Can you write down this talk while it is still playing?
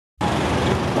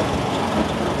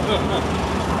Get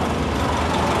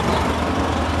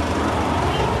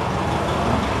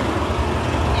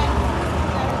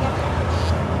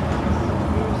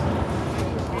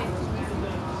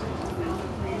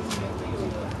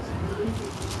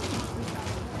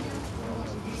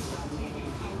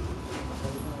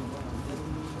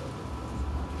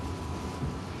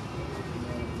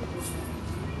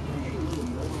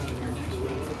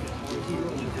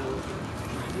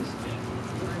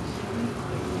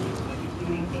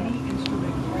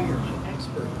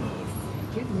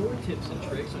more tips and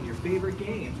tricks on your favorite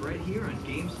games right here on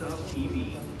Gamestop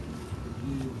TV.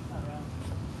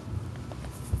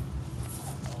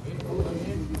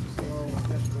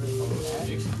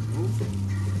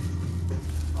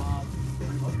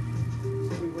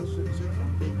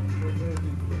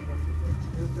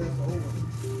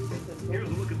 Here's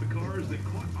a look at the cars that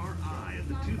caught our eye at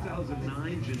the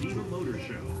 2009 Geneva Motor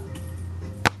Show.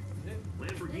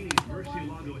 Lamborghini's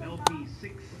Murcielago LP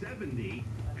 670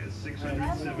 has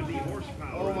 670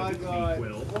 horsepower. Oh my God.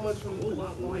 A whole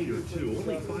lot lighter too,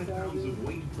 only 5 pounds of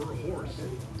weight per horse.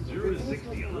 0 to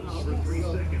 60 on over 3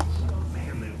 seconds.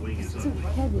 Man, that wing is up.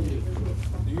 Heavy.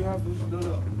 Do you have this?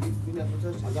 No. We never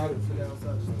touched it. I got it.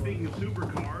 Speaking of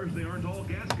supercars, they aren't all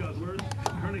gas guzzlers.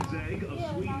 Koenigsegg of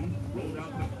Sweden rolled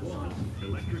out the Quant.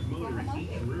 Electric motor in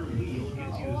each rear wheel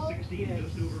gets you to 60 in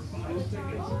just over 5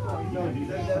 seconds.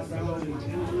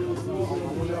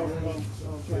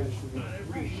 Not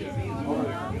every Chevy is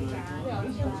American.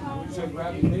 This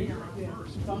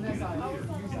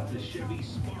one's the Chevy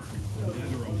Spark. Either a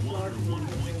 1 or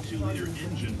 1.2 liter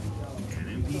engine. And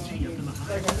MPG up in the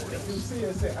high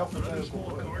 40s. Another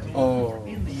small car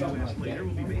in the U.S. later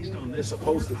will be based on this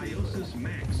Iosis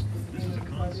Max. This is a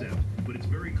concept, but it's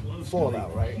very close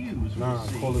Fallout, right? Nah,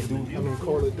 Call of Duty.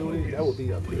 Call of Duty. That would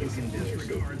be up there. You can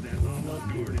disregard that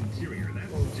avant-garde interior.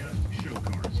 That's just show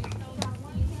car stuff.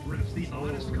 Perhaps the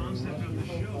oddest concept of the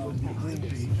show was the high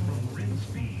change from Ren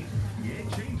Speed. Yeah, it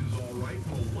changes all right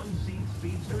from a 1-seat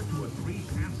speedster to a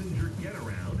 3-passenger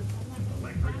get-around.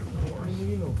 Electric, of course, and you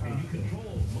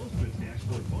control most of its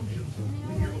dashboard functions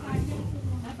with your own phone.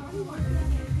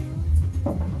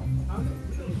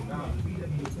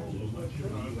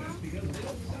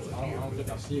 I don't think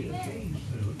I see it.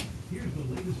 Here's the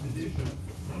latest edition.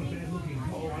 Not a bad-looking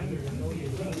car either.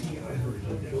 GTI version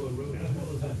down the road, as well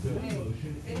as a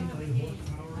dual-motion 89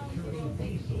 horsepower turbo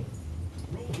diesel.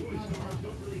 Rolls-Royce cars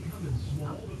don't really come in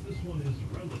small, but this one is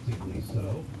relatively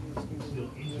so. Still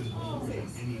inches longer than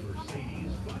any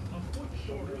Mercedes, but a foot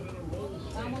shorter than a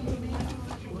Rolls-Royce.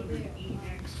 The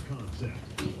 200EX concept.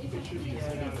 It should be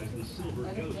set out as the Silver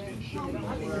Ghost in showroom.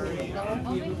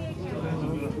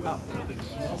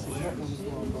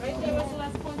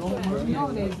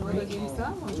 Nowadays, we're looking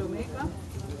some on Jamaica.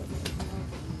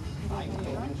 I'm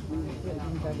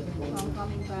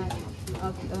coming back.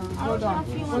 Hold on.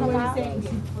 What were you saying?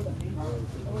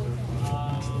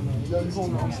 Look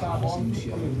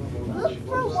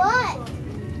for what?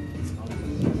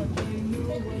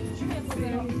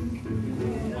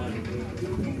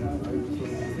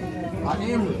 I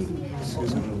am.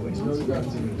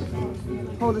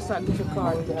 Hold this out, get your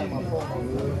card. If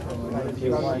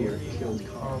you want your killed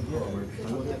car, I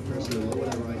want that person to lower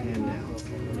that right hand now.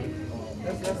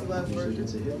 That's the last version.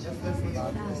 It's a hit. It's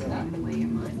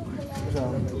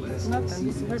nothing.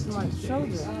 This hurts my shoulder.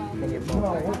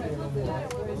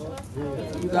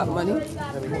 You got money?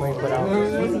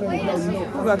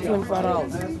 $24. You got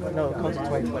 $25. No, it comes to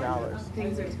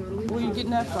 $24. Where you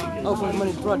getting that from? Oh, from the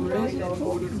money brought in business?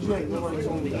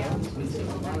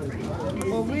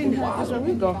 Well, that's where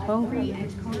we go hungry.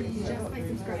 Just by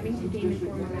subscribing to Game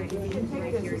Informer magazine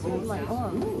right here. My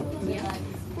arm. Yeah.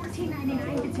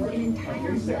 $14.99 gets you an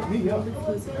entire year of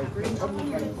exclusive coverage on the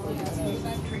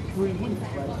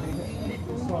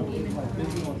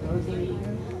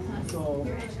So,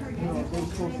 they're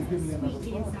supposed to give me another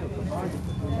product.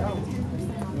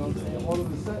 All of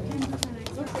a sudden,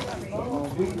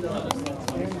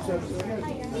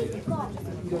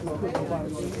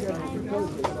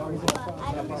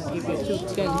 You get 2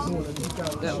 tens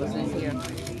that was in here.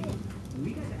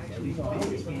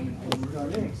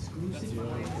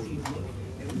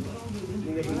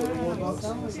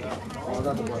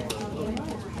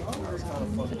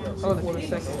 Hold it for a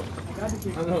second.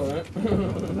 I know, right? I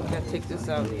gotta take this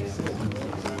out.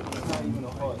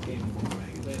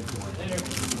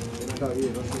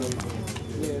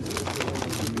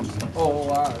 Oh,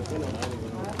 wow.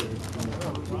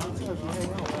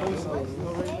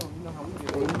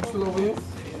 You still over here?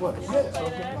 What?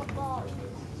 Okay.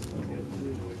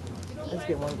 Let's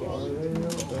get one game.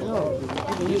 No, you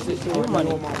can use this for your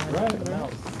money. Right.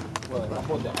 I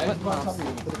bought the Xbox.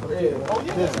 Oh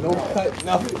yeah. There's no cut,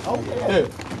 nothing. Okay.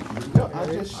 Yo, I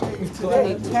just shaved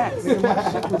today. Cats. Man,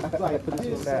 my shit was like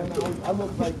this. And I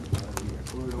look like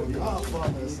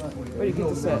Godfather or something. Where do you get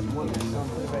the set?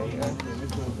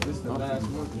 This is the last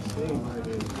one.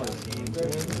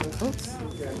 Oops. I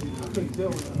couldn't deal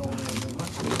with it no more, man.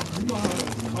 You know how the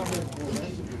comments go, that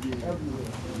shit would be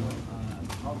everywhere.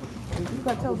 You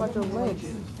gotta tell about your legs.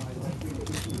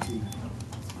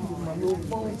 My little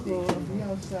phone call, I'll be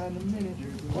outside in a minute.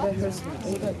 That hurts me.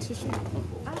 Ain't that tissue? I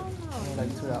don't know. Like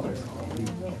 $2.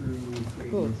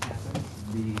 Cool. I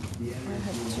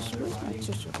have tissue. Where's my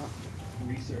tissue?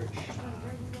 Research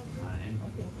and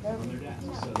on their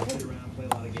desks, so they sit around, play a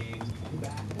lot of games, come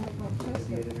back,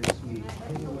 the editor's suite.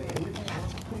 Anyway,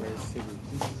 this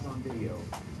is on video,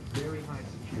 very high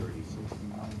security,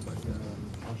 but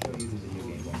I'll show you the video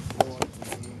game.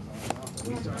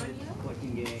 We started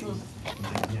collecting games in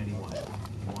 1991,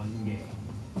 one game.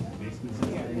 Basically, so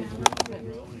yeah, it's grown and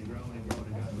grown and grown and grown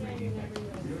and got great game.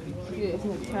 Yeah, it's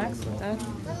in packs with that.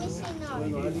 Let me see now.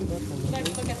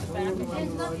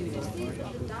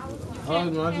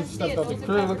 Man, I just stepped out the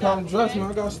crib. Look how I'm dressed,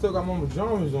 man. Still got my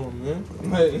pajamas on, man.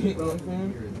 Like, you know what I'm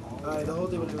saying? Alright, the whole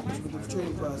thing with the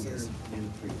trading process.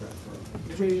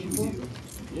 You traded before?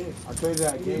 Yeah, I traded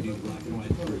that game. Black and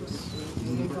white proofs. This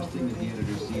is the first thing that the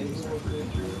editor sees after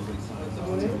everybody signs up.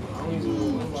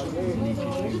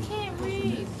 You can't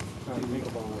read. Trying to think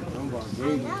about what number I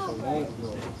gave you so long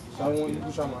ago. 71, you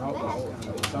can try my help.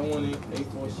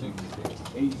 718-846-8063.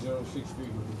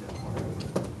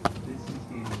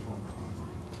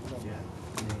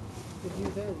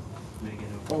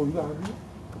 Oh, you got it?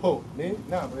 Oh, man?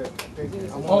 Nah, but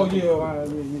Oh, yeah, all right,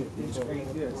 yeah.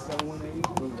 Yeah,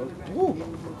 718. Woo!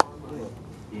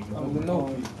 No,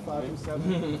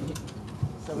 527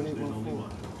 7814.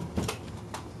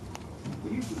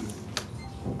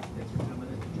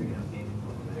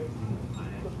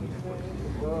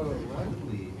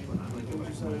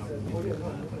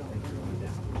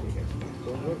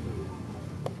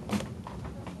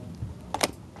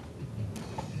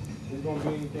 Is there gonna be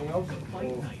anything else?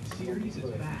 Fight Night series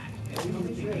is back. Everyone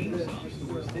at the Gamestop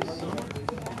stores this summer.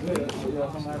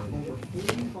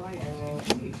 45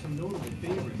 extra some notable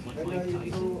favorites like Mike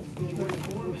Tyson, George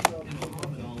Foreman, and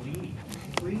Muhammad Ali.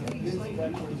 Bravely exciting the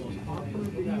most popular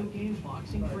video game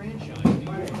boxing franchise in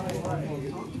the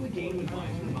world. Talk to a game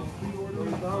advisor about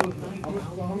pre-ordering Fight Night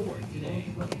Round 4 today.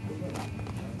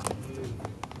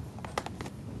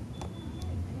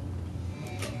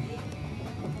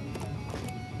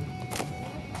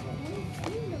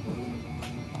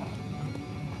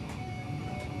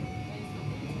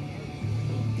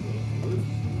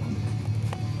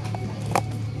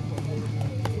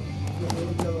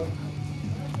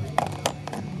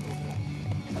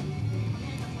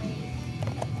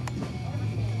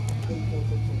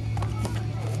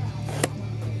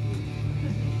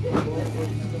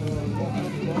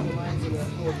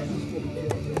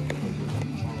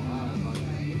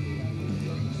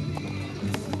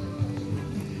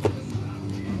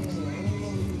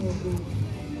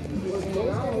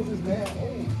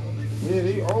 Yeah,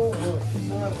 they old.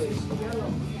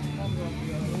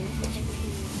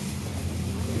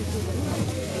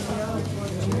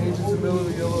 Just a middle of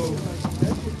the yellow.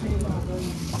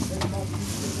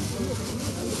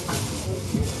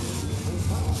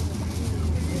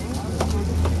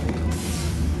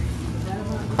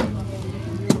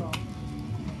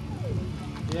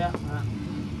 Yeah.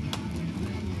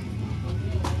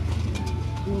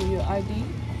 You need your ID?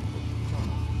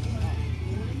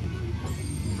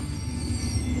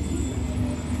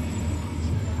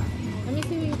 Let me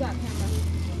see what you got, camera.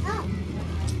 Oh.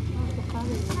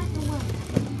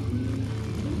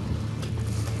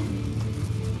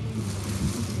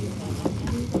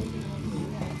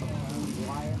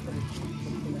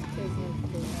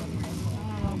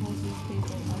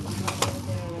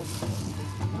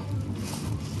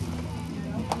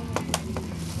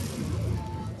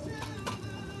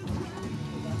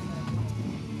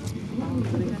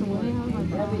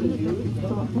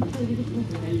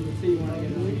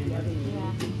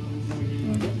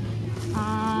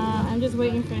 I'm just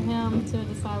waiting for him to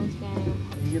decide which game.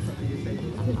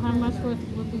 How much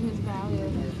would be his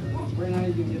value?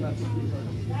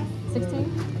 16? 16.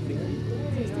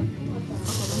 Okay, let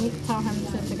me tell him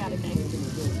to check out a game.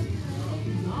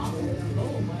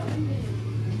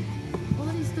 All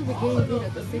these stupid games beat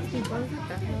up to 60 bucks. What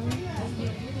the hell?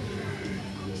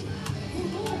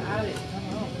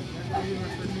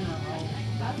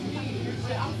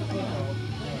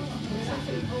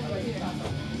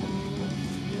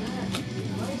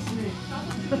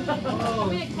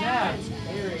 Oh, snap.